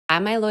Hi,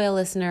 my loyal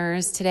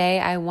listeners. Today,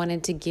 I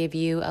wanted to give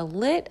you a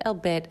little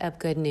bit of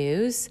good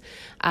news.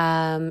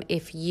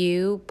 If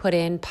you put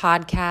in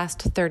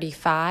podcast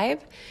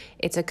 35,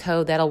 it's a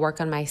code that'll work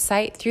on my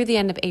site through the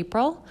end of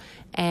April,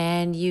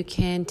 and you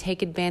can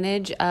take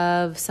advantage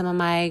of some of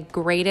my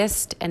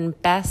greatest and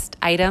best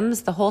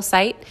items. The whole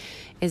site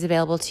is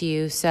available to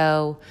you.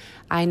 So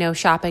I know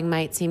shopping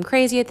might seem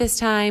crazy at this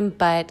time,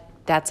 but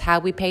that's how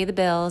we pay the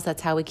bills.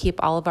 That's how we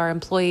keep all of our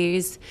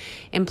employees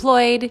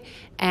employed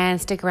and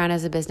stick around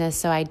as a business.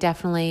 So I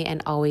definitely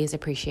and always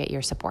appreciate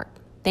your support.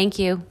 Thank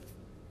you.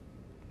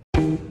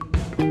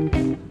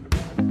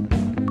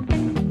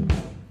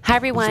 Hi,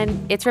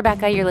 everyone. It's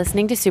Rebecca. You're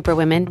listening to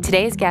Superwomen.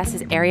 Today's guest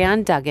is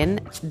Ariane Duggan,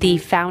 the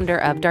founder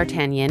of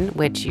D'Artagnan,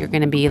 which you're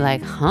going to be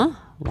like, huh?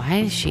 Why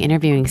is she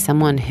interviewing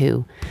someone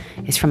who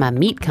is from a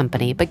meat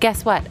company? But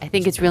guess what? I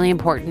think it's really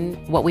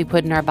important what we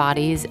put in our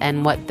bodies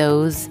and what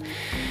those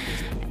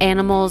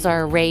animals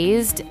are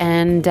raised,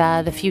 and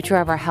the future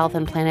of our health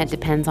and planet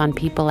depends on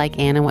people like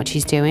Anne and what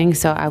she's doing.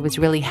 So I was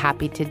really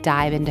happy to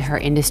dive into her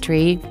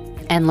industry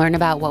and learn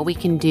about what we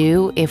can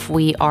do if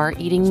we are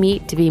eating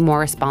meat to be more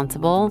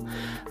responsible,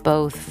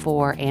 both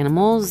for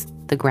animals,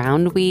 the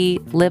ground we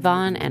live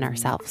on, and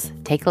ourselves.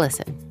 Take a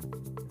listen.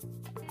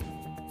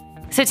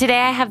 So today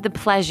I have the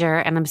pleasure,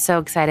 and I'm so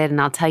excited,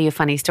 and I'll tell you a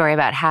funny story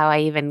about how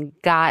I even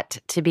got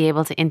to be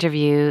able to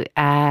interview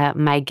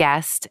my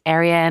guest,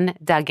 Ariane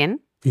Duggan.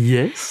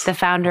 Yes. The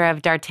founder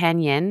of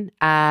D'Artagnan,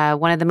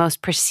 one of the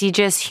most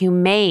prestigious,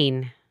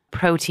 humane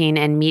protein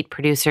and meat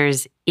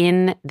producers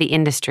in the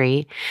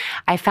industry.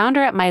 I found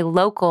her at my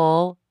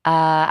local,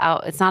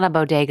 it's not a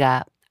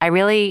bodega. I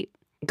really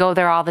go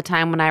there all the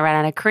time when I run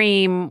out of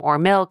cream or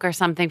milk or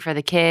something for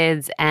the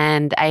kids,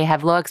 and I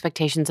have low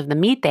expectations of the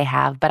meat they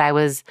have, but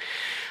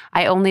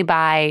I only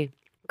buy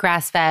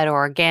grass-fed or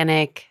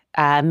organic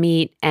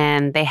meat,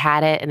 and they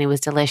had it and it was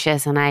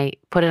delicious, and I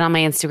put it on my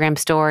Instagram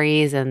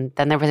stories, and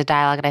then there was a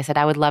dialogue, and I said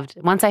I would love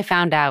to, once I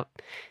found out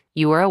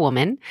you were a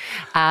woman,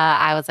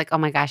 I was like, oh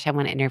my gosh, I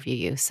want to interview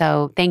you.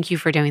 So thank you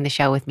for doing the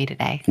show with me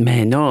today.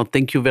 No,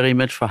 thank you very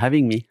much for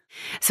having me.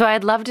 So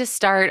I'd love to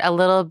start a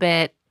little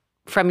bit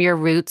from your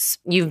roots.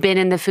 You've been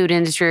in the food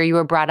industry, or you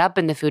were brought up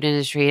in the food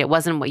industry. It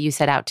wasn't what you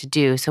set out to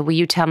do. So will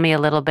you tell me a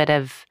little bit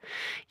of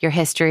your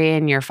history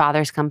and your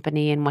father's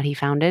company and what he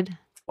founded?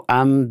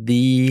 I'm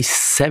the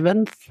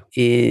seventh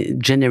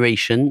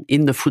generation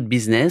in the food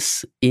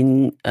business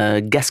in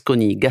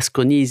Gascony.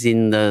 Gascony is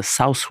in the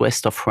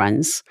southwest of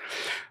France.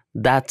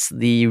 That's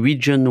the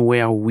region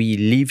where we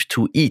live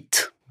to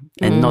eat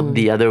and not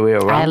the other way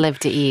around. I live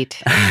to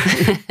eat.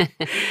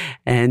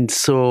 And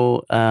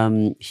so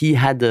he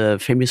had a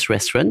famous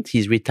restaurant.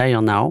 He's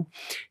retired now.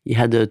 He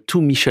had a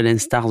 2 Michelin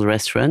stars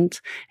restaurant,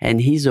 and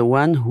he's the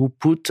one who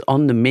put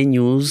on the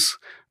menus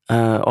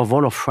of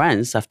all of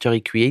France, after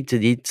he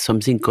created it,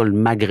 something called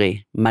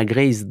magret.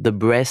 Magret is the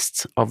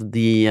breast of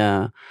the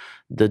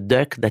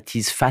duck that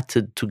is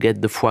fatted to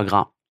get the foie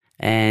gras.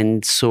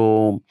 And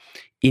so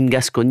in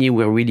Gascony,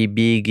 we're really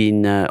big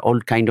in all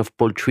kind of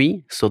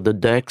poultry. So the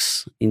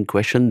ducks in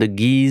question, the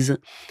geese,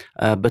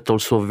 but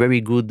also very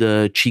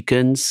good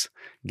chickens,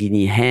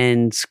 guinea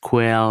hens,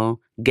 quail,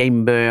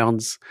 game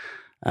birds.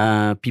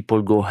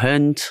 People go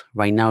hunt.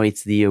 Right now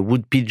it's the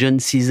wood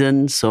pigeon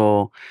season.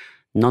 So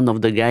none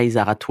of the guys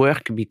are at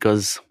work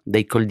because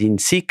they called in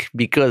sick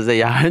because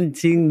they are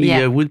hunting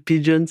the wood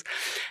pigeons,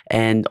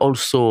 and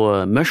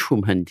also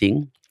mushroom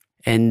hunting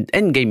and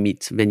game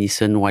meat,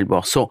 venison, wild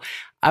boar. So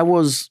I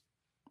was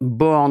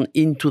born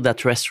into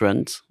that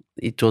restaurant.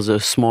 It was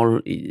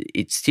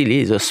it still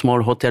is a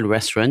small hotel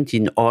restaurant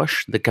in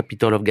Auch, the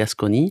capital of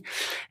Gascony,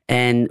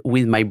 and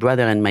with my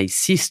brother and my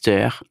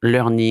sister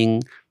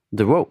learning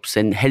the ropes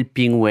and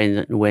helping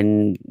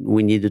when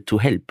we needed to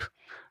help.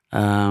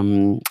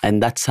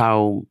 And that's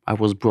how I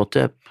was brought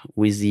up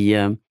with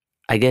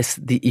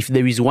if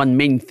there is one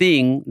main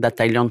thing that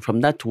I learned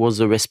from that was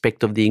the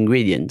respect of the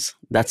ingredients.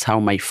 That's how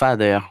my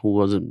father, who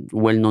was a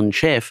well-known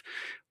chef,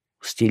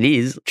 still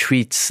is,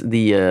 treats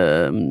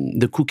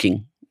the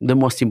cooking. The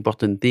most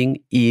important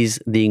thing is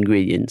the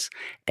ingredients.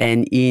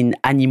 And in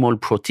animal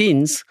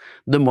proteins,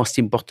 the most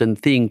important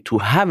thing to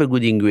have a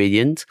good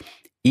ingredient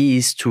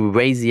is to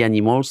raise the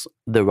animals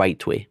the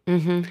right way.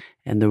 Mm-hmm.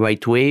 And the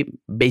right way,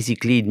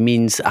 basically, it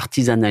means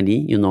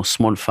artisanally,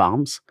 small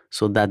farms,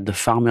 so that the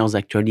farmers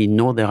actually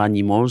know their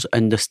animals,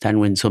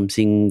 understand when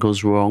something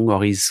goes wrong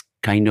or is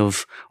kind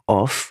of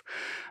off,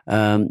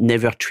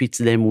 never treats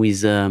them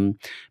with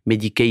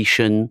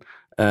medication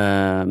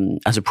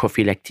as a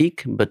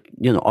prophylactic. But,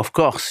 of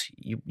course,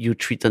 you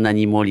treat an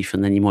animal if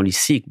an animal is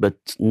sick, but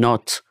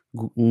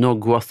no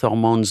growth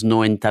hormones,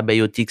 no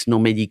antibiotics, no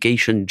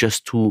medication,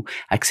 just to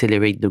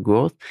accelerate the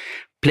growth.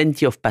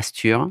 Plenty of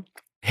pasture.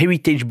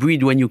 Heritage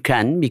breed when you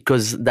can,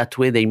 because that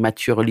way they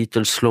mature a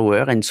little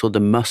slower, and so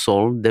the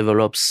muscle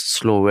develops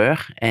slower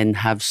and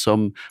have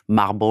some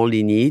marble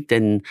in it,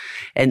 and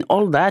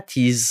all that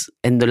is,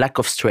 and the lack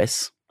of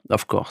stress,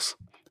 of course.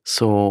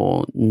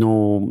 So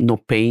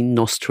no pain,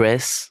 no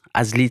stress,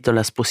 as little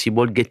as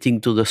possible, getting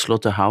to the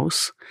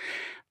slaughterhouse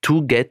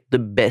to get the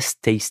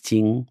best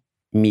tasting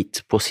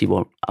meat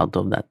possible out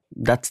of that.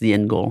 That's the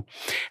end goal.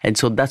 And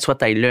so that's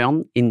what I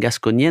learned in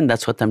Gascony, and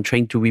that's what I'm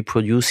trying to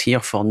reproduce here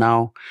for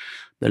now,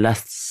 the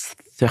last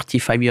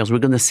 35 years. We're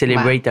going to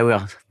celebrate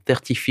our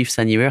 35th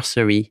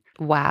anniversary.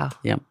 Wow.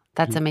 Yeah.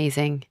 That's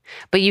amazing.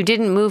 But you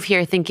didn't move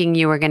here thinking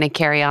you were going to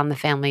carry on the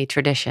family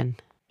tradition.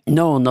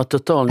 No, not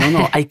at all.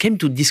 No. I came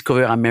to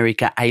discover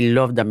America. I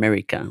loved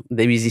America.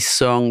 There is this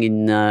song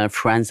in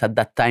France. At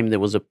that time, there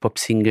was a pop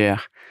singer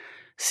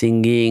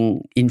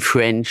singing in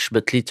French,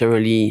 but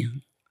literally,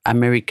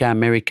 America,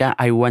 America,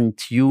 I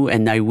want you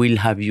and I will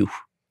have you.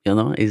 You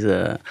know,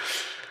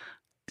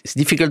 it's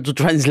difficult to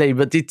translate,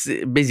 but it's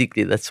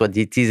basically that's what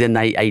it is. And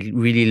I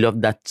really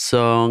loved that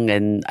song.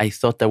 And I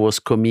thought I was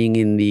coming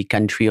in the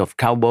country of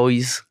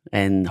cowboys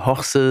and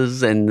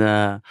horses. And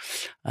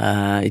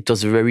it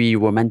was a very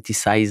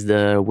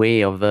romanticized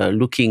way of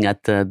looking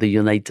at the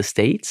United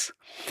States.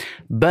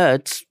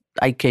 But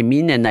I came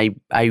in and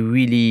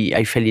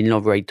I fell in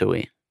love right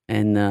away.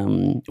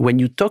 And when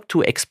you talk to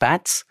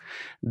expats,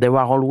 there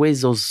are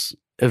always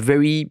a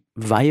very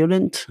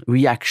violent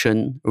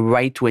reaction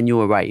right when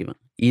you arrive.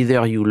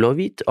 Either you love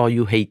it or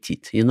you hate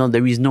it. You know,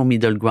 there is no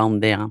middle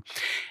ground there.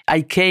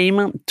 I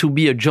came to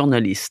be a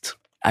journalist.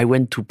 I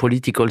went to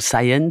political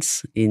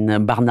science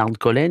in Barnard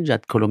College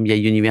at Columbia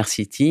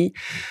University.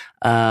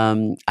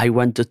 I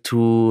wanted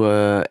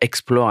to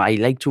explore. I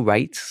like to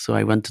write, so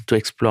I wanted to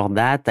explore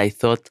that. I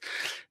thought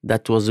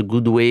that was a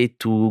good way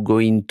to go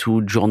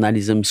into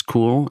journalism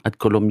school at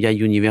Columbia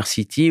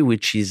University,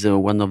 which is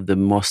one of the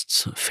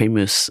most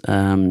famous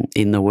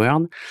in the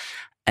world.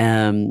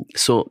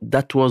 So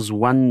that was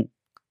one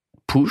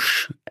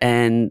push.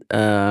 And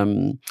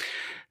on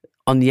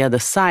the other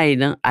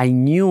side, I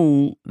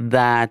knew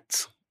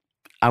that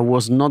I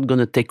was not going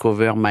to take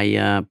over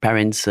my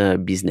parents'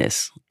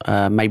 business.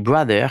 My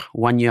brother,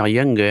 1 year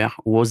younger,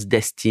 was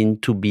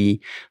destined to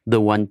be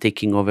the one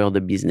taking over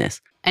the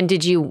business. And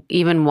did you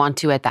even want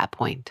to at that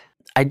point?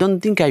 I don't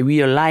think I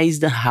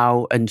realized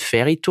how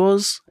unfair it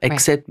was,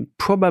 except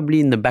probably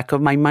in the back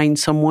of my mind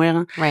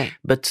somewhere. Right.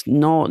 But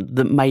no,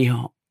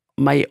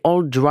 my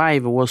whole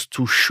drive was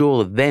to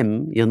show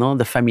them, you know,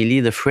 the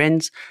family, the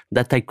friends,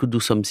 that I could do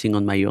something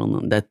on my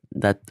own,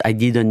 that I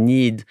didn't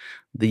need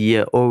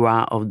the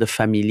aura of the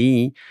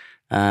family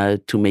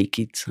to make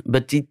it.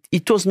 But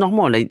it was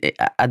normal.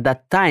 At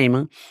that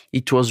time,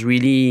 it was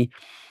really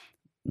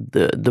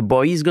the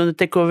boy is going to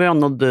take over,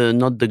 not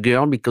the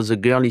girl, because the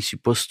girl is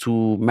supposed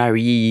to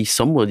marry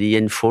somebody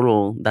and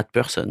follow that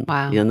person.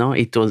 Wow. You know,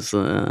 it was.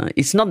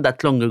 It's not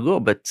that long ago,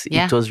 but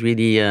it was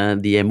really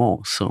the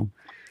MO. So,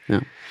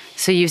 yeah.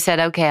 So you said,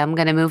 okay, I'm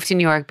going to move to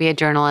New York, be a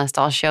journalist,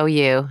 I'll show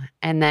you.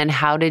 And then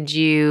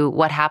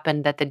what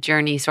happened that the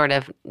journey sort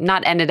of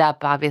not ended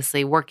up,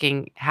 obviously,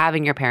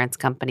 having your parents'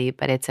 company,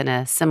 but it's in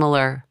a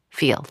similar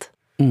field?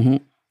 Mm-hmm.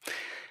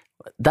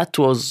 That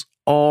was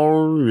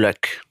all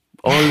luck,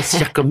 all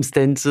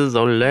circumstances,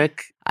 all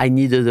luck. I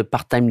needed a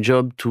part-time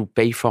job to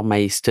pay for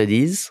my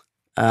studies.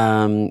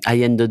 I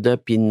ended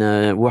up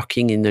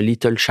working in a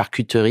little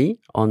charcuterie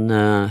on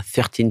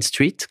 13th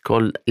Street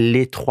called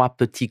Les Trois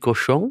Petits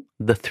Cochons,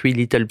 the Three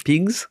Little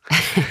Pigs.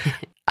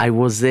 I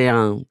was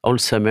there all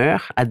summer.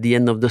 At the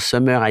end of the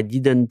summer, I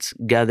didn't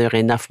gather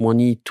enough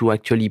money to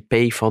actually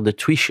pay for the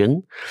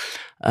tuition.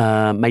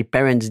 My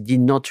parents did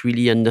not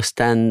really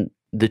understand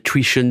the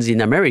tuitions in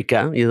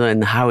America, you know,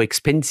 and how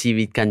expensive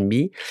it can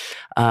be.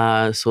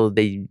 So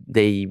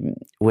they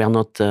were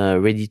not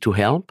ready to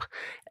help.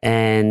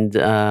 And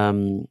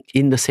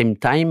in the same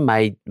time,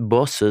 my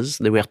bosses,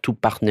 there were two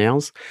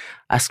partners,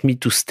 asked me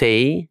to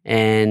stay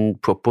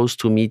and proposed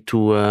to me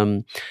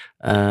to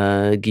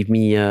give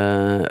me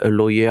a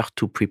lawyer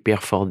to prepare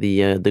for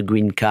the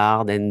green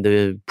card and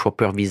the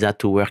proper visa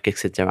to work,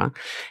 etc.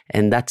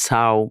 And that's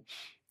how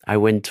I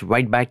went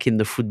right back in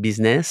the food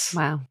business.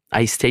 Wow.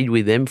 I stayed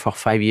with them for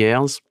 5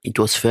 years. It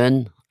was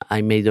fun.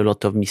 I made a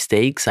lot of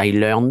mistakes. I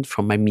learned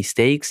from my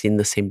mistakes. In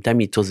the same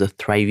time, it was a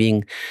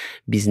thriving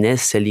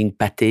business selling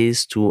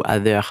pâtés to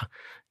other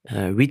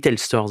retail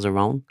stores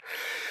around.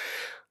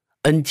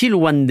 Until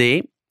one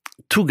day,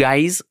 two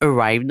guys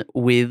arrived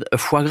with a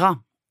foie gras.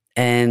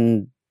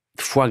 And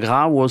foie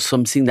gras was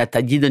something that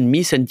I didn't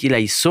miss until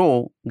I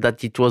saw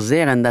that it was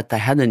there and that I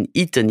hadn't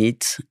eaten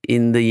it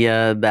in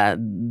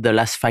the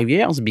last 5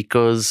 years,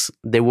 because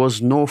there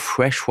was no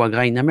fresh foie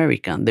gras in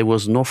America. There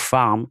was no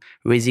farm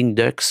raising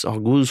ducks or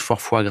goose for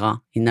foie gras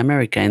in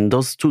America. And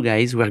those two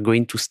guys were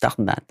going to start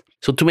that.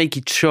 So to make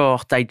it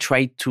short, I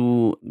tried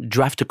to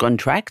draft a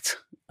contract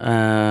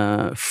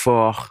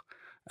for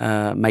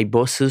my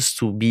bosses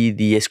to be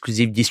the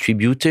exclusive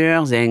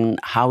distributors and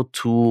how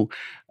to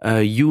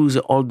use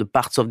all the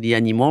parts of the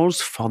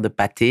animals for the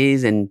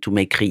pâtés and to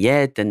make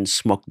rillettes and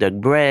smoked duck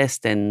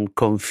breast and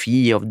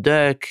confit of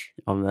duck,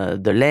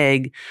 of the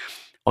leg,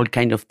 all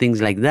kind of things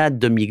like that,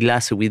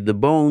 demi-glace with the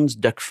bones,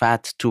 duck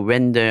fat to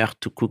render,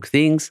 to cook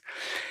things.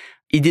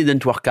 It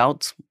didn't work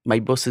out. My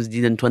bosses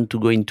didn't want to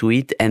go into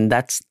it. And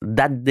that's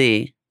that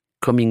day,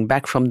 coming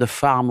back from the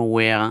farm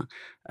where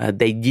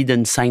they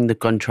didn't sign the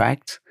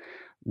contract,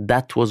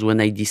 that was when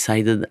I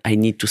decided I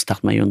need to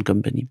start my own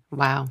company.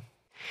 Wow.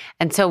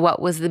 And so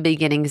what was the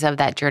beginnings of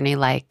that journey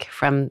like,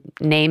 from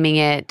naming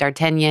it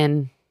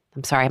D'Artagnan?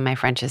 I'm sorry, my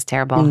French is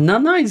terrible. No,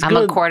 it's good.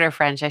 I'm a quarter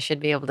French. I should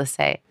be able to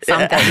say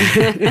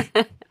something.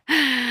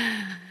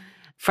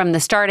 From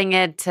the starting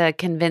it to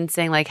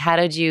convincing, like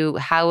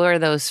how were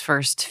those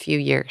first few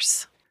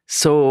years?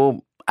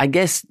 So I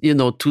guess,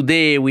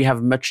 today we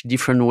have much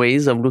different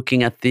ways of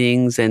looking at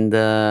things, and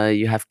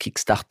you have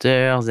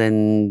Kickstarters,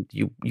 and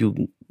you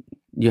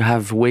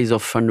have ways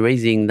of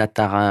fundraising that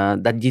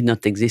did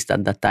not exist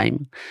at that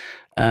time.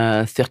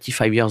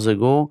 35 years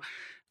ago,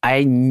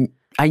 I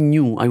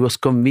was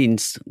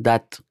convinced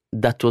that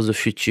was the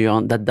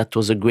future, that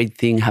was a great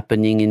thing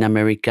happening in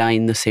America.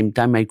 In the same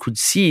time, I could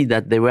see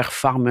that there were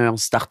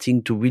farmers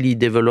starting to really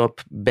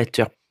develop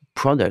better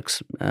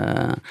products,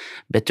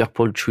 better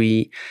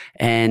poultry.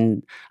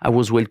 And I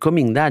was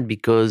welcoming that,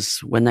 because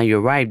when I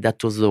arrived,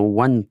 that was the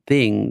one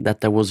thing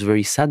that I was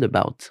very sad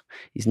about,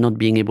 is not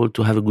being able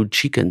to have a good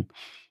chicken.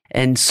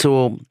 And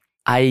so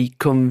I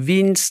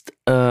convinced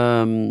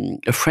a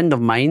friend of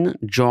mine,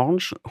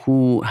 George,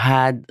 who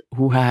I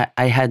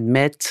had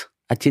met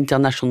at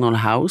International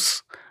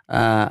House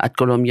at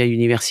Columbia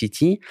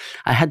University.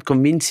 I had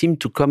convinced him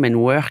to come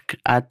and work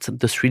at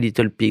the Three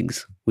Little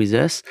Pigs with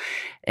us.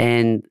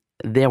 And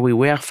there we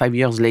were 5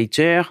 years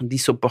later,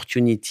 this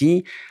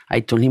opportunity.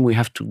 I told him we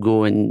have to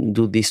go and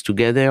do this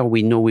together.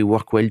 We know we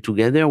work well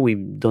together.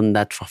 We've done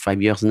that for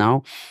 5 years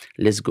now.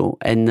 Let's go.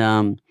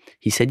 And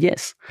he said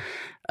yes.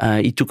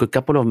 He took a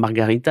couple of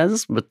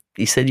margaritas, but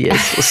he said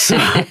yes.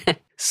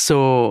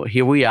 So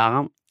here we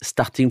are,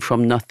 starting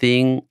from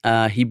nothing.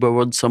 He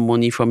borrowed some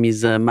money from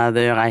his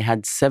mother. I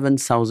had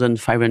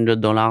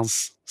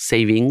 $7,500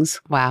 savings.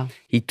 Wow.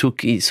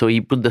 So he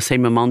put the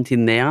same amount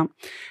in there.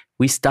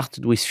 We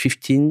started with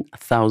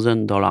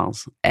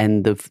 $15,000.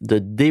 And the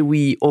day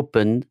we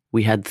opened,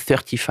 we had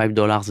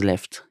 $35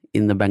 left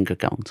in the bank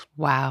account.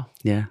 Wow.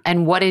 Yeah.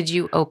 And what did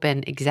you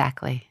open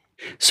exactly?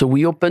 So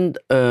we opened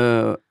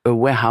a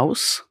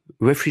warehouse,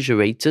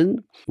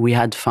 refrigerated. We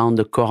had found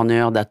a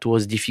corner that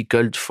was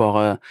difficult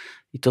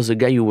it was a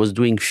guy who was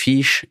doing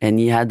fish, and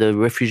he had a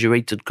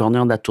refrigerated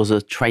corner that was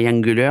a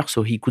triangular,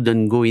 so he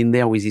couldn't go in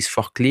there with his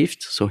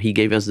forklift. So he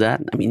gave us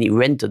that. I mean, he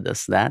rented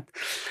us that.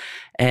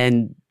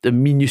 And the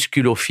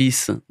minuscule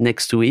office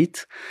next to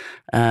it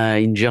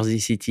in Jersey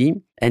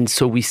City. And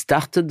so we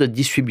started the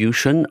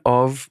distribution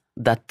of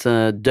that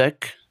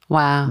duck,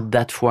 wow,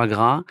 that foie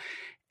gras.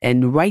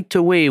 And right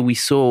away, we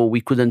saw we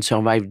couldn't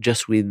survive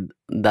just with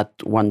that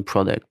one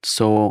product.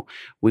 So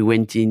we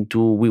went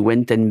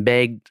and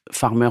begged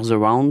farmers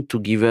around to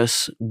give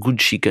us good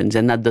chickens.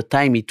 And at the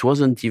time, it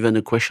wasn't even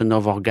a question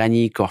of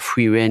organic or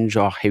free range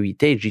or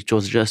heritage. It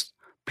was just,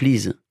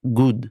 please,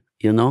 good,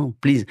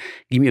 please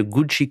give me a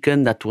good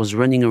chicken that was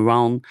running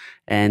around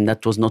and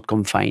that was not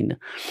confined.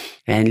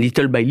 And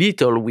little by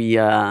little, we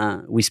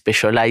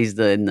specialized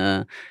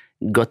and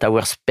got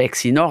our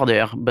specs in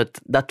order, but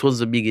that was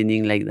the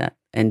beginning like that.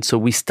 And so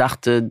we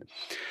started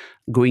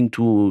going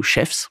to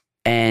chefs,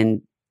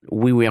 and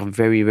we were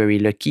very, very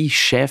lucky.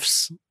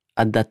 Chefs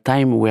at that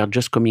time were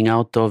just coming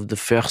out of the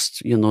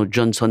first,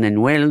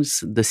 Johnson &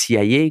 Wales, the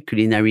CIA,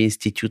 Culinary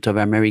Institute of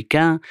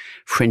America,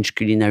 French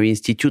Culinary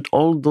Institute.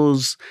 All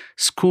those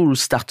schools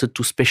started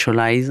to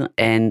specialize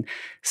and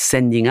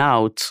sending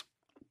out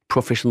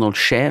professional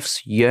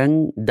chefs,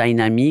 young,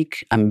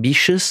 dynamic,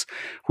 ambitious,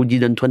 who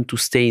didn't want to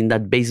stay in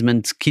that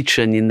basement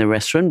kitchen in the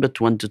restaurant,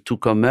 but wanted to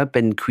come up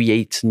and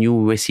create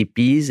new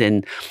recipes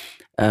and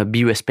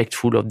be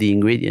respectful of the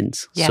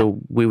ingredients. Yeah. So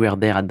we were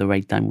there at the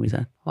right time with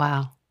that.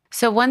 Wow.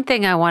 So one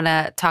thing I want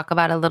to talk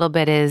about a little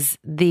bit is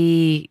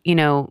if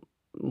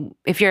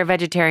you're a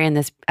vegetarian,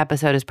 this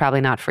episode is probably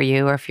not for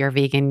you, or if you're a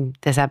vegan,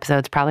 this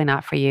episode's probably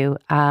not for you.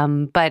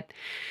 But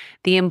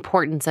the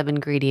importance of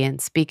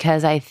ingredients,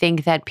 because I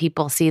think that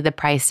people see the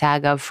price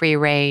tag of free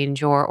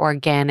range or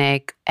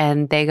organic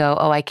and they go,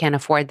 oh, I can't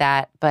afford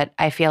that. But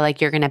I feel like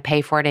you're going to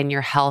pay for it in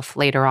your health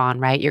later on,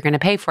 right? You're going to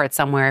pay for it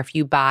somewhere if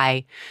you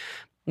buy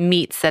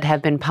meats that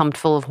have been pumped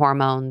full of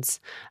hormones.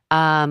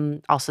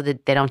 Also,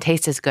 they don't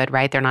taste as good,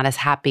 right? They're not as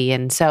happy.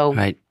 And so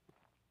right.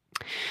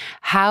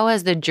 How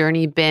has the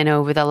journey been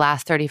over the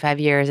last 35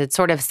 years? It's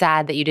sort of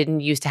sad that you didn't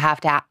used to have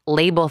to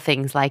label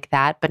things like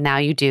that, but now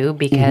you do,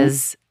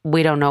 because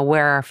we don't know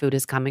where our food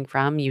is coming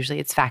from. Usually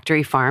it's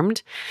factory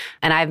farmed.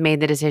 And I've made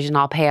the decision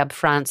I'll pay up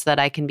front so that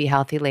I can be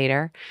healthy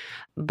later.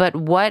 But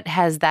what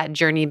has that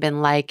journey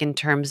been like in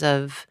terms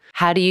of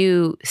how do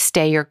you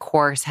stay your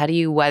course? How do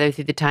you weather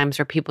through the times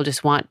where people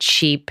just want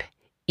cheap,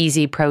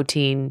 easy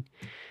protein,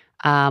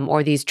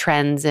 or these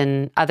trends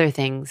and other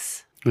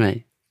things?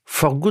 Right.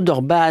 For good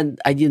or bad,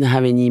 I didn't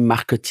have any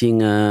marketing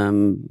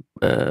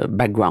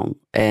background.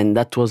 And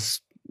that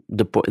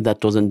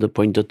wasn't the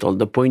point at all.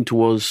 The point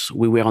was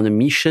we were on a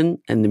mission,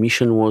 and the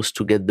mission was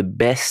to get the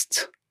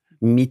best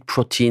meat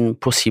protein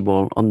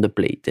possible on the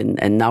plate,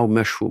 and now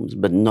mushrooms,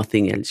 but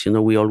nothing else.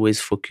 We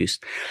always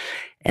focused.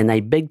 And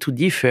I beg to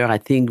differ. I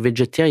think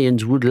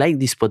vegetarians would like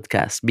this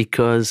podcast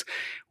because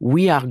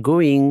with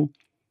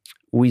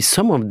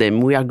some of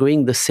them, we are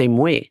going the same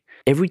way.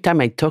 Every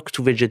time I talk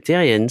to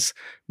vegetarians,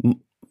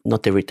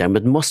 not every time,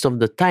 but most of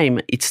the time,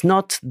 it's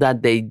not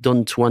that they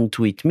don't want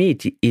to eat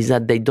meat, it's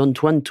that they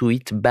don't want to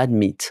eat bad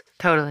meat.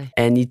 Totally.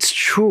 And it's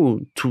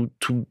true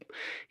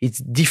it's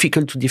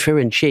difficult to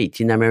differentiate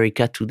in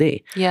America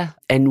today. Yeah.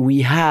 And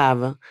we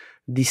have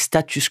the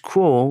status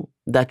quo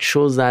that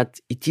shows that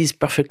it is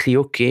perfectly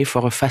okay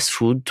for a fast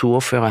food to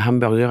offer a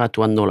hamburger at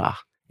 $1.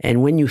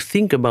 And when you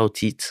think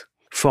about it,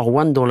 for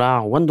 $1,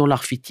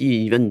 $1.50,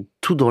 even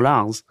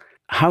 $2,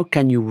 how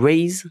can you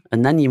raise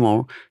an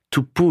animal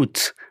to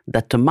put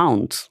that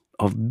amount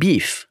of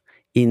beef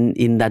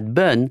in that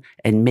bun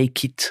and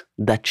make it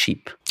that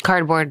cheap?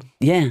 Cardboard.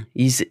 Yeah,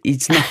 it's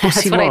not possible.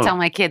 That's what I tell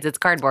my kids. It's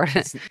cardboard.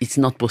 It's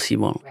not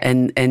possible.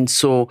 Right. And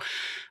so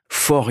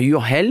for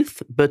your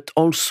health, but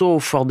also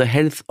for the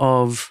health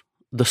of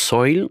the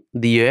soil,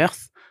 the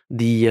earth,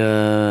 the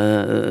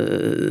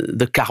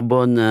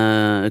carbon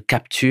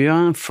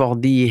capture, for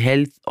the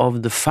health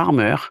of the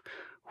farmer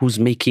who's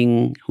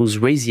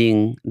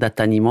raising that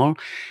animal,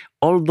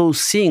 all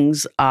those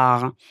things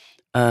are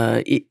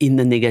in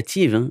the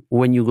negative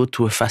when you go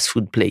to a fast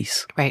food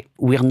place. Right.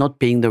 We're not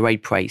paying the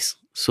right price.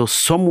 So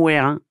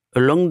somewhere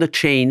along the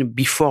chain,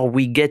 before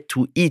we get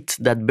to eat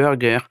that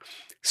burger,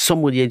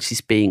 somebody else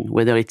is paying,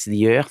 whether it's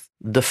the earth,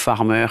 the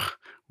farmer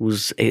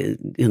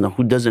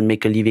who doesn't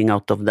make a living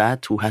out of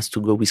that, who has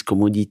to go with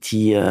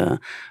commodity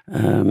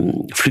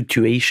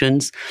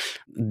fluctuations,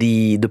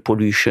 the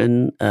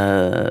pollution,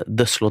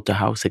 the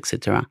slaughterhouse,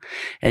 etc.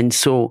 And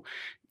so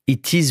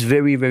it is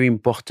very, very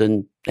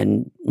important,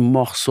 and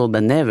more so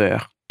than ever,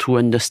 to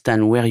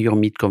understand where your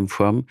meat comes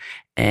from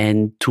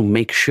and to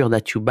make sure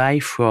that you buy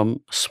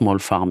from small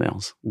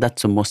farmers.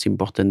 That's the most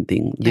important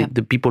thing. Yeah.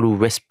 The people who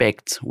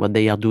respect what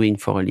they are doing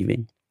for a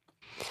living.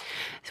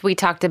 We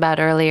talked about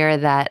earlier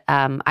that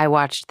I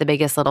watched The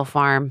Biggest Little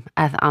Farm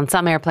on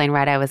some airplane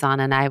ride I was on,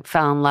 and I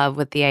fell in love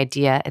with the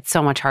idea. It's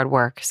so much hard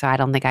work, so I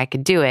don't think I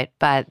could do it.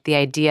 But the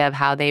idea of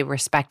how they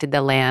respected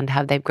the land,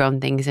 how they've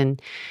grown things,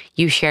 and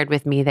you shared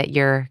with me that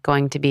you're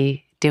going to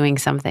be doing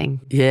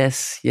something.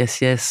 Yes.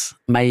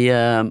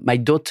 My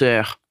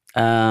daughter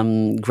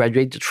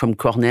graduated from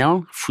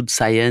Cornell, food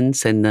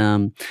science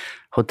and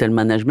hotel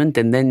management,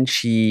 and then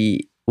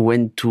she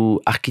went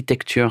to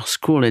architecture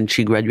school and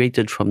she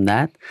graduated from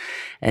that.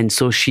 And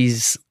so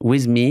she's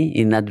with me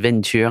in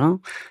adventure,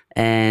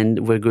 and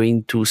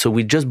so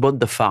we just bought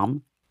the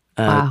farm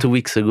 2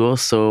 weeks ago.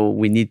 So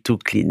we need to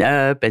clean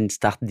up and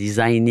start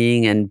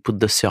designing and put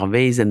the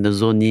surveys and the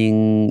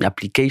zoning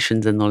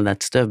applications and all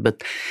that stuff.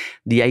 But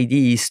the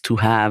idea is to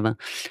have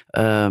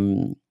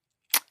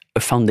a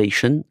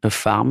foundation, a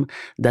farm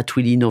that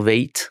will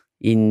innovate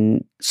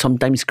in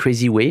sometimes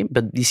crazy way,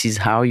 but this is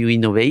how you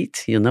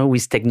innovate,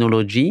 with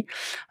technology.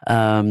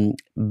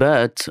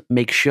 But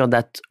make sure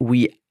that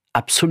we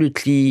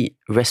absolutely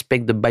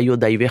respect the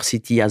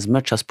biodiversity as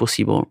much as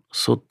possible.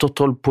 So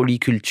total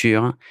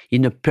polyculture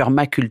in a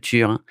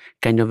permaculture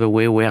kind of a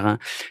way where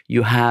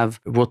you have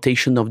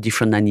rotation of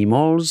different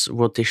animals,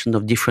 rotation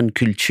of different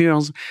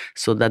cultures,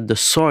 so that the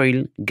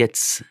soil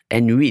gets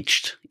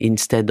enriched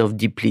instead of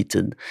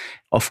depleted.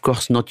 Of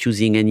course, not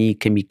using any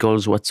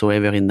chemicals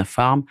whatsoever in the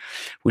farm.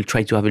 We'll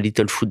try to have a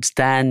little food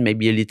stand,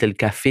 maybe a little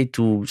cafe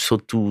to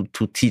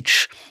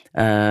teach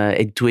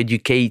and to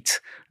educate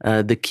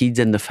the kids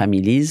and the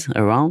families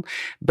around,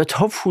 but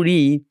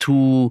hopefully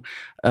to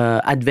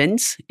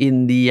advance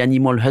in the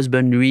animal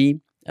husbandry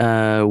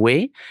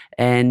way,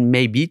 and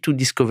maybe to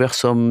discover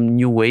some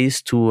new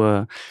ways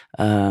to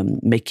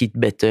make it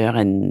better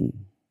and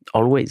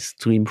always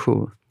to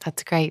improve.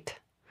 That's great.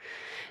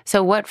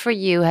 So what for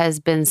you has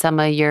been some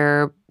of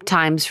your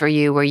times for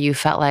you where you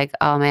felt like,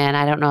 oh man,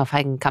 I don't know if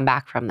I can come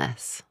back from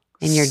this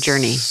in your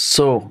journey?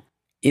 So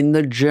in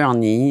the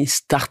journey,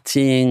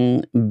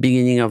 starting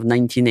beginning of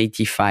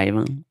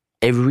 1985,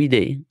 every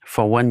day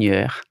for 1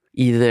 year,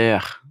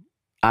 either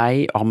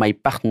I or my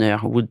partner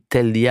would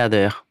tell the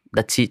other,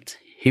 that's it,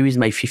 here is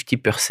my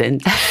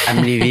 50%,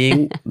 I'm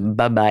leaving,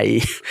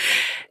 bye-bye.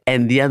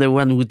 And the other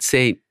one would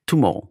say,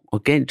 tomorrow,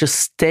 okay? Just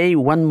stay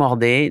one more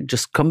day,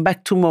 just come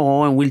back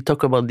tomorrow and we'll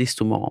talk about this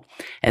tomorrow.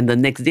 And the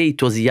next day,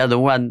 it was the other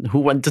one who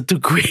wanted to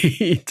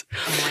quit.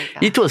 Oh my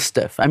God. It was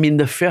tough. I mean,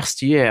 the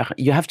first year,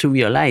 you have to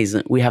realize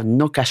we have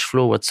no cash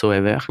flow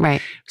whatsoever.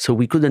 Right. So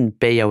we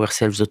couldn't pay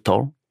ourselves at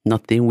all,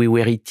 nothing. We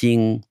were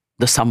eating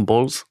the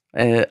samples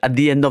at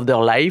the end of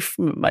their life,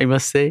 I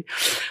must say.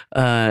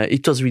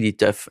 It was really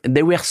tough. And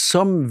there were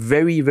some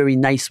very, very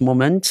nice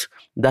moments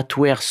that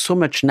were so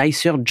much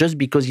nicer just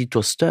because it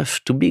was tough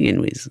to begin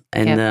with.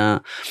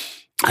 And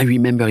I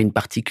remember in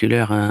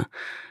particular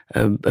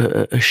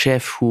a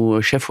chef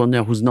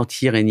owner who's not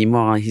here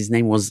anymore. His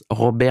name was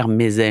Robert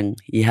Mézen.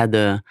 He had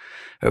a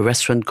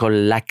restaurant called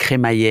La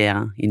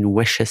Crémaillère in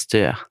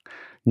Westchester,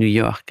 New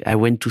York. I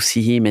went to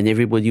see him and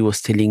everybody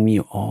was telling me,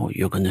 oh,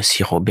 you're going to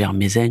see Robert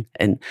Mézen.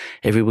 And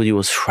everybody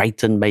was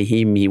frightened by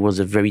him. He was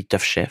a very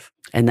tough chef.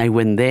 And I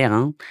went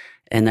there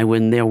And I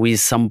went there with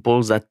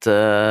samples that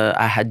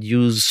I had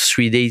used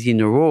 3 days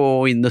in a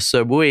row in the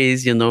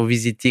subways,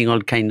 visiting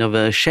all kind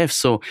of chefs.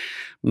 So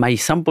my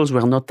samples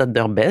were not at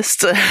their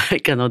best, I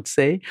cannot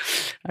say.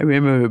 I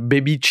remember a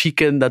baby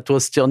chicken that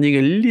was turning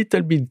a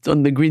little bit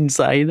on the green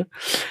side.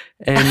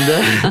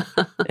 And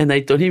and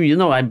I told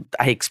him,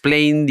 I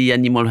explained the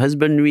animal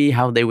husbandry,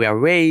 how they were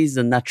raised,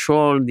 the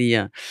natural,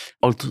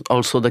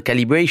 also the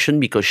calibration,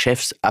 because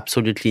chefs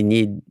absolutely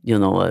need,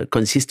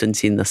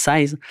 consistency in the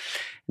size.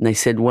 And I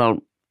said, well,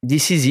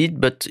 this is it,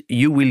 but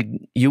you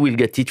will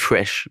get it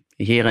fresh.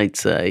 Here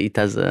it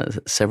has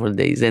several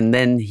days. And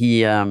then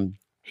he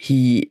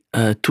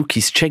took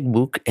his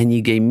checkbook and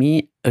he gave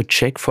me a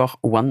check for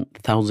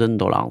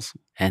 $1,000.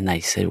 And I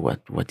said,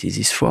 what is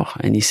this for?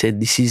 And he said,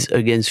 this is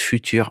against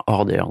future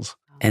orders.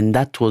 And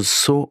that was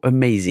so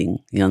amazing,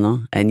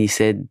 And he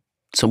said,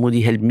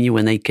 somebody helped me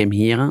when I came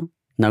here.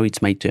 Now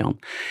it's my turn.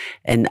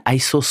 And I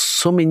saw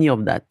so many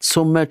of that,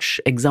 so much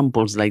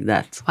examples like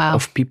that. Wow.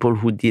 Of people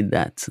who did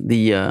that.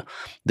 The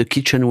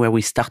kitchen where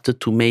we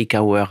started to make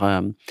our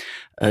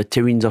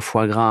terrines of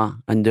foie gras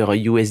under a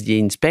USDA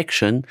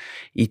inspection,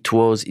 it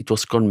was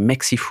called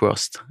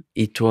Mexifrost.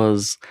 It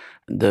was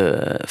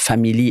the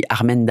family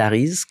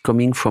Armendariz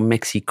coming from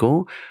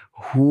Mexico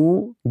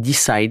who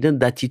decided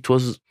that it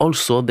was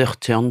also their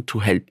turn to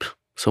help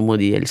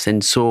somebody else.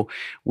 And so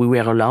we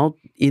were allowed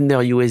in their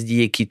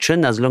USDA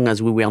kitchen, as long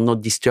as we were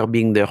not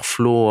disturbing their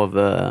flow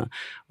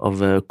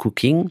of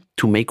cooking,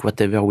 to make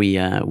whatever we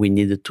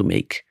needed to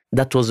make.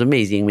 That was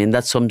amazing. I mean,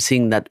 that's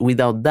something that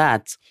without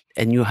that,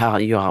 and you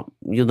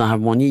don't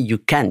have money, you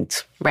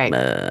can't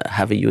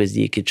have a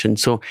USDA kitchen.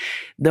 So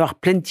there are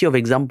plenty of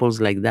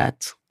examples like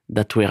that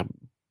were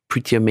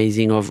pretty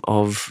amazing of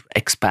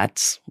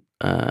expats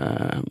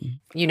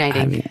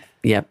uniting.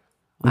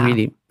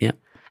 Really, yeah.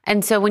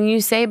 And so when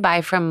you say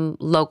buy from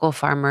local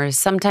farmers,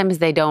 sometimes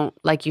they don't,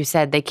 like you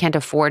said, they can't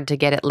afford to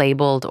get it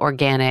labeled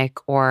organic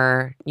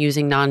or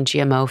using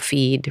non-GMO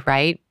feed,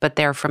 right? But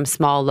they're from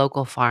small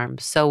local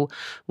farms. So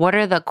what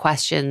are the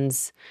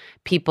questions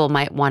people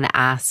might want to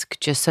ask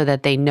just so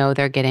that they know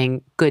they're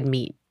getting good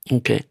meat?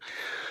 Okay.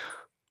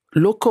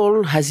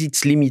 Local has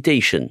its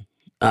limitation.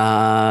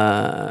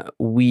 Today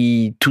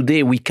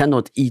we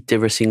cannot eat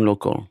everything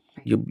local.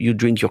 You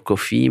drink your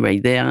coffee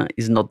right there.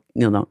 It's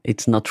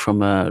not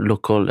from a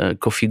local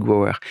coffee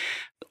grower.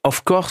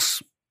 Of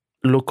course,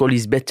 local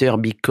is better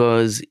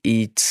because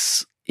it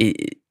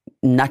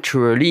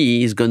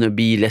naturally is going to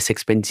be less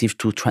expensive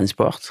to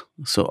transport.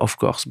 So, of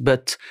course,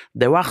 but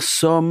there are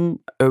some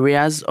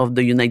areas of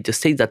the United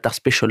States that are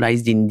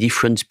specialized in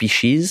different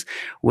species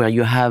where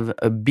you have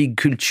a big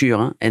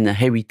culture and a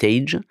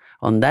heritage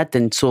on that.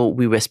 And so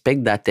we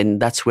respect that.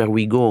 And that's where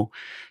we go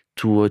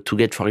to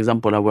get, for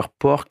example, our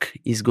pork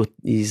is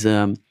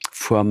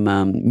from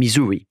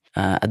Missouri,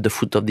 at the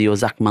foot of the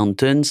Ozark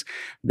Mountains.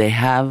 They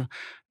have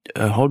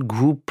a whole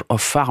group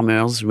of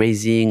farmers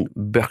raising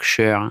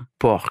Berkshire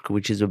pork,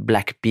 which is a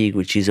black pig,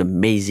 which is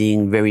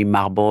amazing, very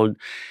marbled,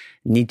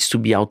 needs to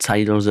be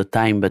outside all the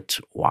time, but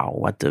wow,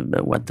 what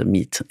a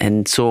meat.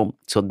 And so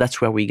that's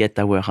where we get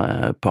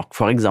our pork,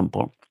 for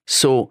example.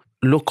 So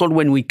local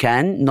when we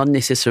can, not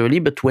necessarily,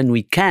 but when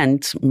we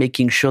can't,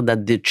 making sure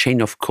that the chain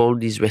of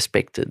cold is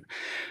respected.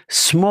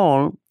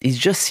 Small is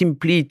just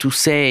simply to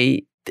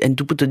say, and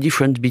to put a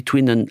difference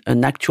between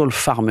an actual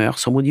farmer,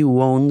 somebody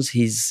who owns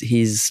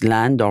his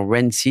land or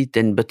rents it,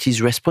 but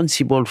is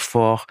responsible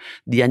for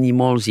the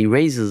animals he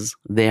raises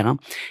there,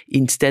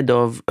 instead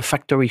of a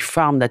factory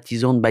farm that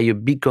is owned by a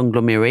big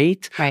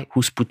conglomerate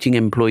who's putting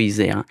employees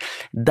there.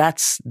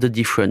 That's the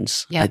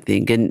difference, I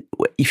think. And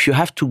if you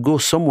have to go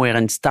somewhere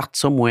and start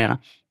somewhere,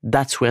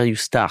 that's where you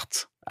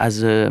start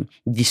as a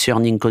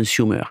discerning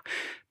consumer.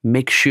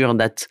 Make sure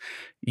that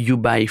you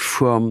buy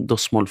from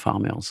those small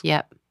farmers.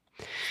 Yep.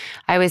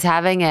 I was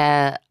having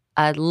a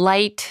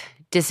light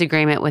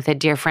disagreement with a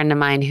dear friend of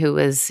mine who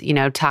was,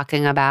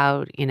 talking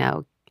about,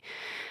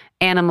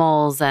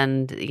 animals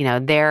and,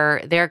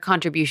 their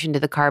contribution to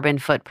the carbon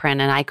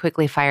footprint. And I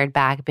quickly fired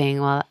back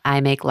being, well,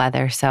 I make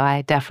leather, so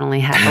I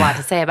definitely have a lot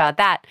to say about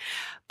that.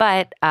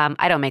 But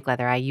I don't make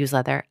leather. I use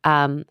leather.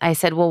 I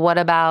said, well, what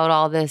about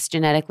all this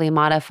genetically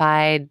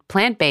modified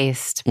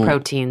plant-based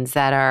proteins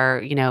that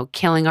are,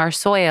 killing our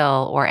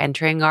soil or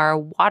entering our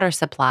water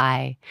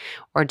supply,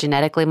 or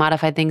genetically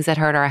modified things that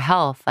hurt our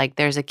health? Like,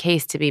 there's a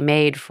case to be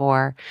made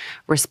for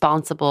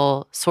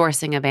responsible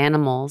sourcing of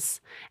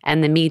animals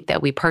and the meat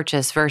that we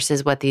purchase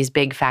versus what these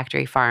big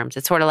factory farms.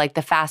 It's sort of like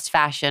the fast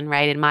fashion,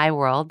 right? In my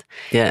world,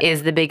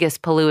 is the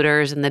biggest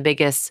polluters and the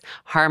biggest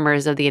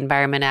harmers of the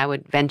environment. I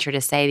would venture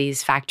to say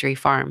these factory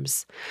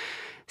farms.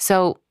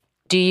 So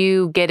do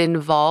you get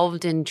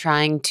involved in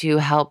trying to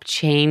help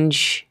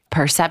change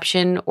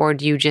perception, or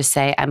do you just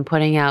say, I'm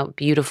putting out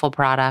beautiful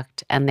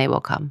product and they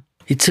will come?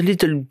 It's a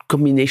little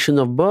combination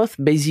of both.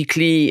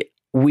 Basically,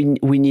 we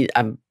need...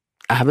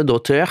 I have a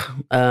daughter.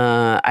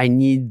 I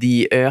need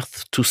the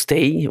earth to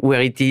stay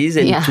where it is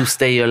and to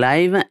stay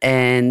alive.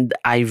 And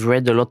I've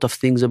read a lot of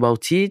things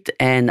about it.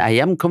 And I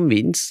am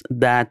convinced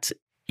that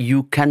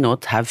you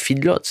cannot have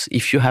feedlots.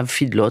 If you have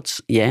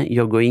feedlots,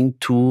 you're going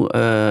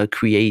to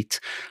create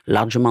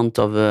large amount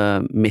of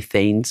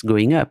methanes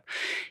going up.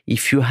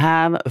 If you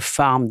have a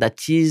farm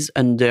that is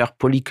under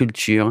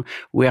polyculture,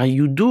 where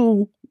you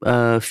do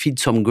feed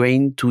some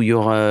grain to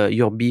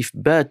your beef,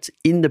 but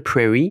in the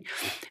prairie,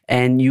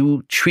 and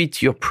you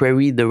treat your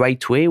prairie the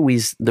right way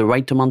with the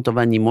right amount of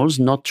animals,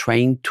 not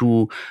trying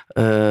to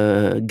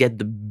get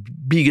the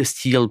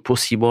biggest yield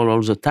possible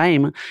all the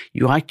time,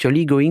 you're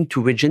actually going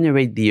to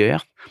regenerate the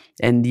earth.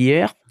 And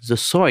the earth, the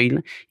soil,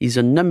 is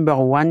the number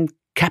one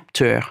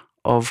captor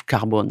of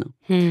carbon.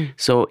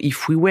 So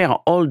if we were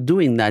all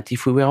doing that,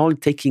 if we were all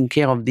taking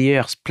care of the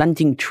earth,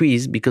 planting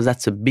trees, because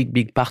that's a big,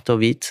 big part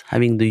of it,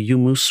 having the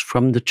humus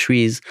from the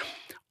trees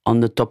on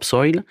the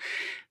topsoil,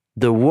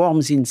 the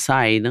worms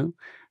inside,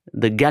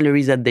 the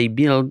galleries that they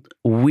build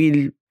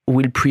will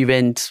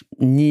prevent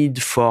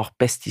need for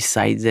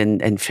pesticides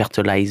and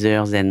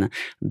fertilizers. And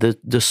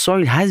the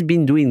soil has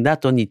been doing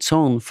that on its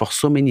own for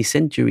so many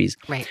centuries.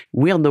 Right.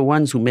 We're the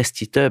ones who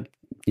messed it up,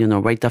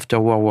 right after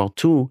World War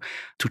II,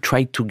 to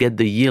try to get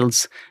the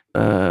yields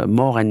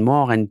more and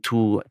more, and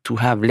to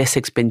have less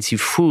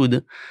expensive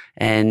food.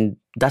 And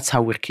that's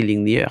how we're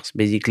killing the earth,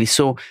 basically.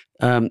 So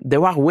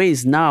there are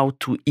ways now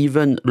to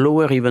even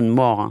lower even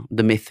more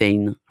the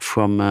methane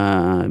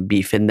from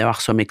beef. And there are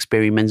some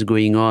experiments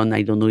going on.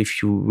 I don't know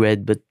if you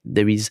read, but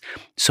there is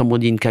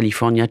somebody in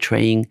California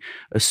trying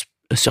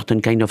a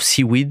certain kind of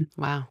seaweed.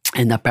 Wow.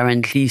 And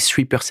apparently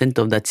 3%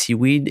 of that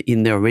seaweed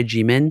in their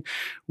regimen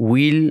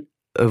will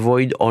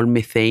avoid all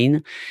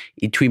methane.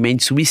 It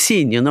remains to be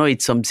seen.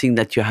 It's something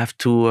that you have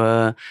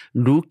to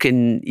look,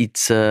 and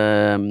it's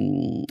a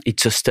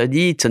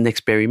study, it's an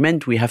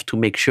experiment. We have to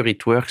make sure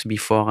it works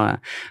before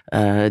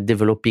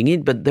developing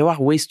it. But there are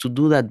ways to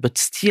do that. But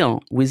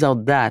still,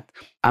 without that,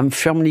 I'm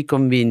firmly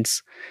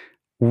convinced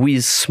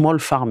with small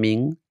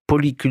farming,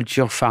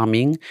 polyculture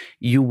farming,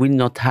 you will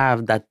not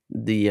have that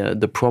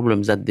the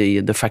problems that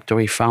the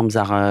factory farms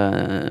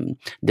are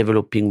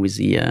developing with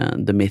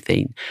the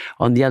methane.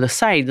 On the other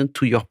side,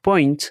 to your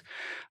point,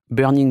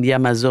 burning the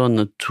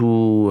Amazon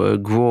to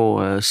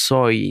grow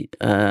soy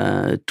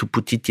to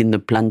put it in a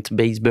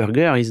plant-based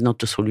burger is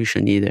not a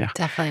solution either.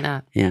 Definitely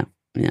not. Yeah.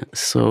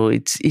 So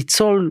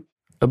it's all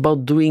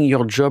about doing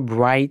your job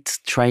right,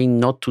 trying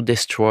not to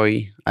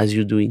destroy as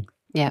you're doing.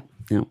 Yeah.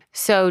 Yeah.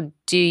 So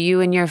do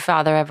you and your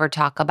father ever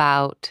talk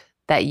about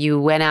that you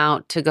went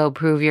out to go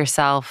prove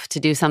yourself,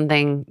 to do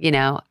something,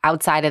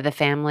 outside of the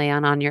family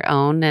and on your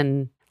own,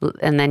 and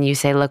then you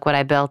say, look what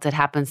I built. It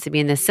happens to be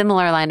in a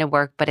similar line of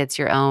work, but it's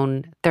your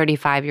own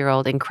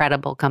 35-year-old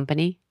incredible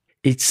company?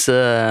 It's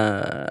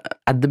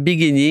at the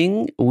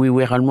beginning, we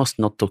were almost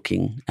not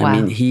talking. Wow.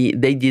 I mean,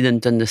 they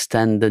didn't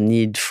understand the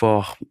need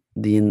for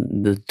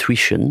the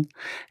tuition,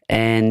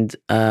 and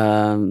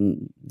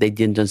they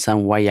didn't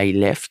understand why I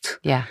left.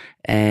 Yeah.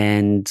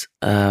 And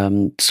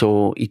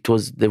so it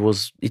was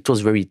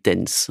very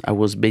tense. I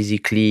was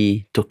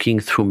basically talking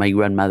through my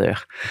grandmother.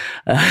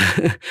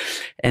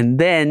 And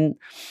then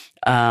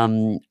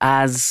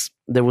as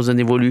there was an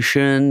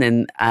evolution,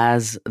 and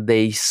as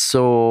they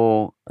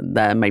saw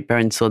that, my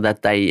parents saw that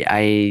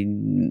I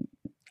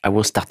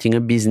was starting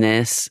a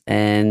business,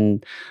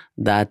 and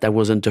that I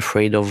wasn't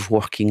afraid of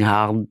working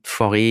hard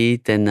for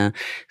it. And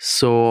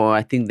so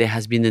I think there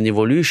has been an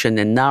evolution,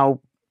 and now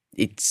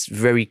it's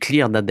very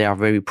clear that they are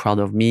very proud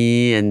of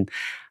me, and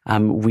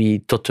we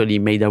totally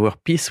made our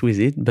peace with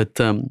it. But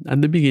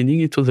at the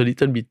beginning, it was a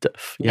little bit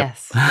tough. Yep.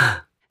 Yes.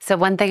 So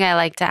one thing I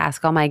like to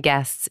ask all my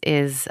guests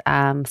is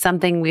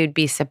something we would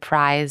be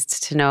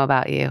surprised to know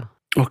about you.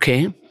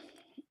 Okay.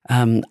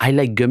 I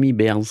like gummy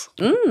bears.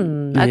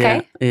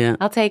 Okay. Yeah.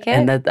 I'll take it.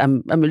 And that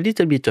I'm a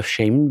little bit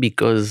ashamed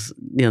because,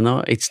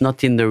 it's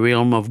not in the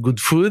realm of good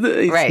food.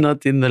 It's Right.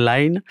 not in the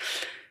line.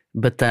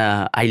 But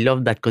I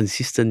love that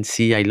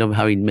consistency. I love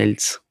how it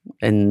melts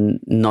and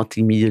not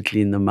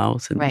immediately in the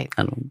mouth. And Right.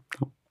 I don't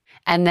know.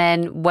 And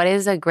then what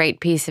is a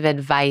great piece of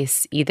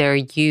advice either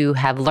you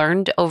have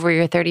learned over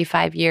your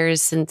 35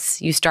 years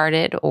since you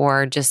started,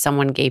 or just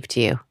someone gave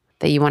to you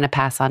that you want to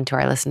pass on to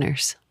our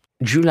listeners?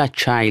 Julia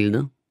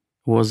Child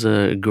was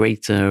a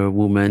great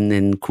woman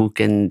and cook,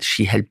 and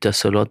she helped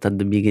us a lot at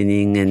the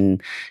beginning, and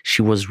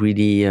she was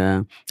really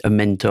a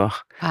mentor.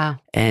 Wow.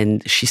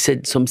 And she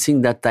said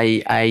something that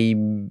I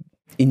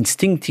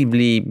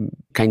instinctively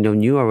kind of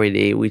knew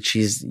already, which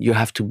is you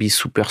have to be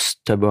super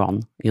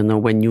stubborn.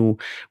 When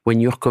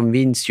you're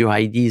convinced your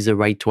idea is the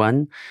right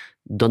one,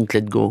 don't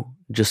let go.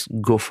 Just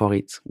go for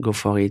it. Go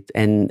for it.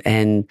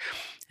 And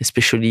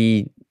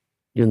especially,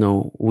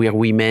 we're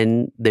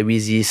women, there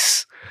is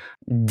this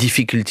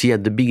difficulty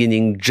at the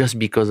beginning just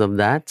because of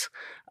that.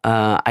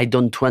 I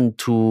don't want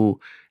to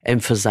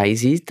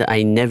emphasize it.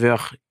 I never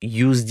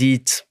used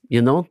it,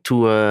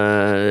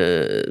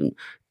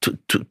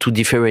 to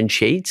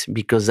differentiate,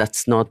 because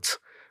that's not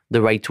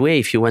the right way.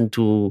 If you want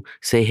to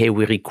say, hey,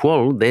 we're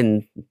equal,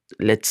 then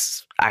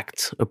let's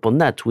act upon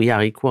that. We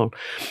are equal.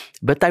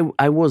 But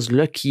I was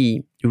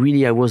lucky,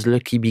 really, I was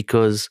lucky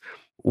because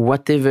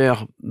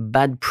whatever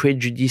bad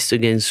prejudice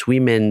against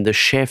women the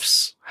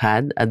chefs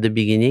had at the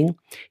beginning,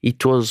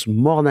 it was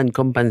more than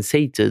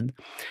compensated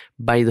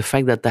by the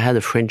fact that I had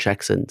a French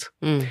accent.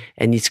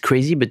 And it's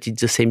crazy, but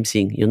it's the same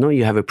thing. You know,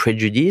 you have a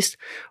prejudice.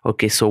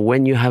 Okay, so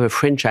when you have a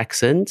French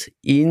accent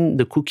in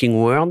the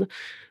cooking world,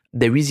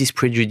 there is this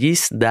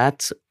prejudice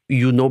that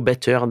you know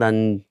better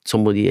than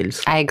somebody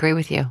else. I agree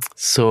with you.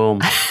 So,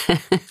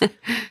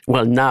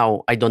 well,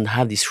 now I don't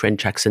have this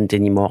French accent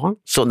anymore.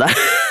 So that...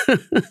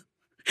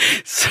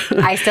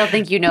 I still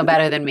think you know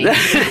better than me.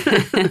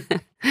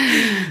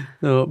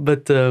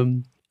 But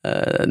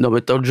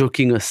all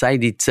joking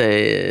aside, it's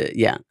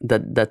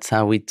that's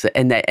how it.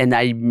 And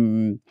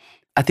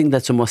I think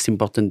that's the most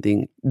important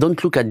thing.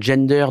 Don't look at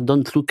gender.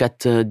 Don't look at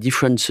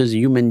differences,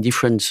 human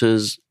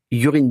differences.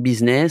 You're in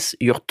business.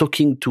 You're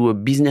talking to a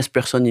business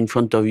person in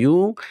front of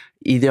you,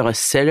 either a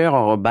seller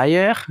or a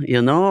buyer,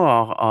 you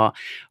know,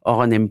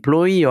 or an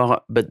employee.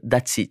 But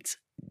that's it.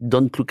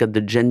 Don't look at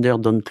the gender.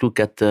 Don't look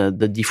at the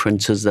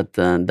differences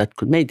that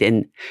could make.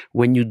 And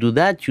when you do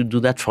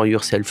that for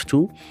yourself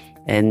too,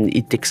 and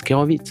it takes care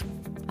of it.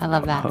 I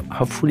love that.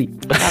 Hopefully.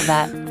 Love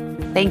that.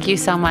 Thank you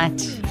so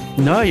much.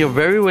 No, you're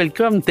very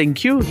welcome.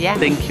 Thank you. Yeah.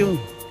 Thank you.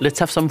 Let's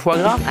have some foie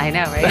gras. I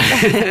know,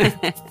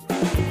 right?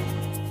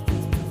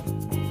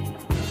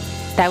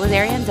 That was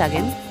Ariane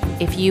Duggan.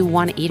 If you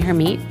want to eat her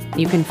meat,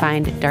 you can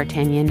find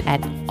D'Artagnan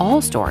at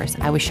all stores.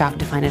 I was shocked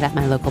to find it at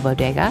my local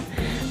bodega.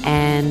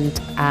 And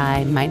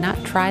I might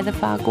not try the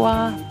foie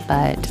gras,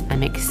 but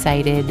I'm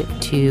excited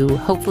to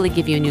hopefully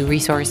give you a new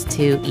resource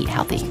to eat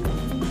healthy.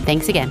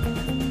 Thanks again.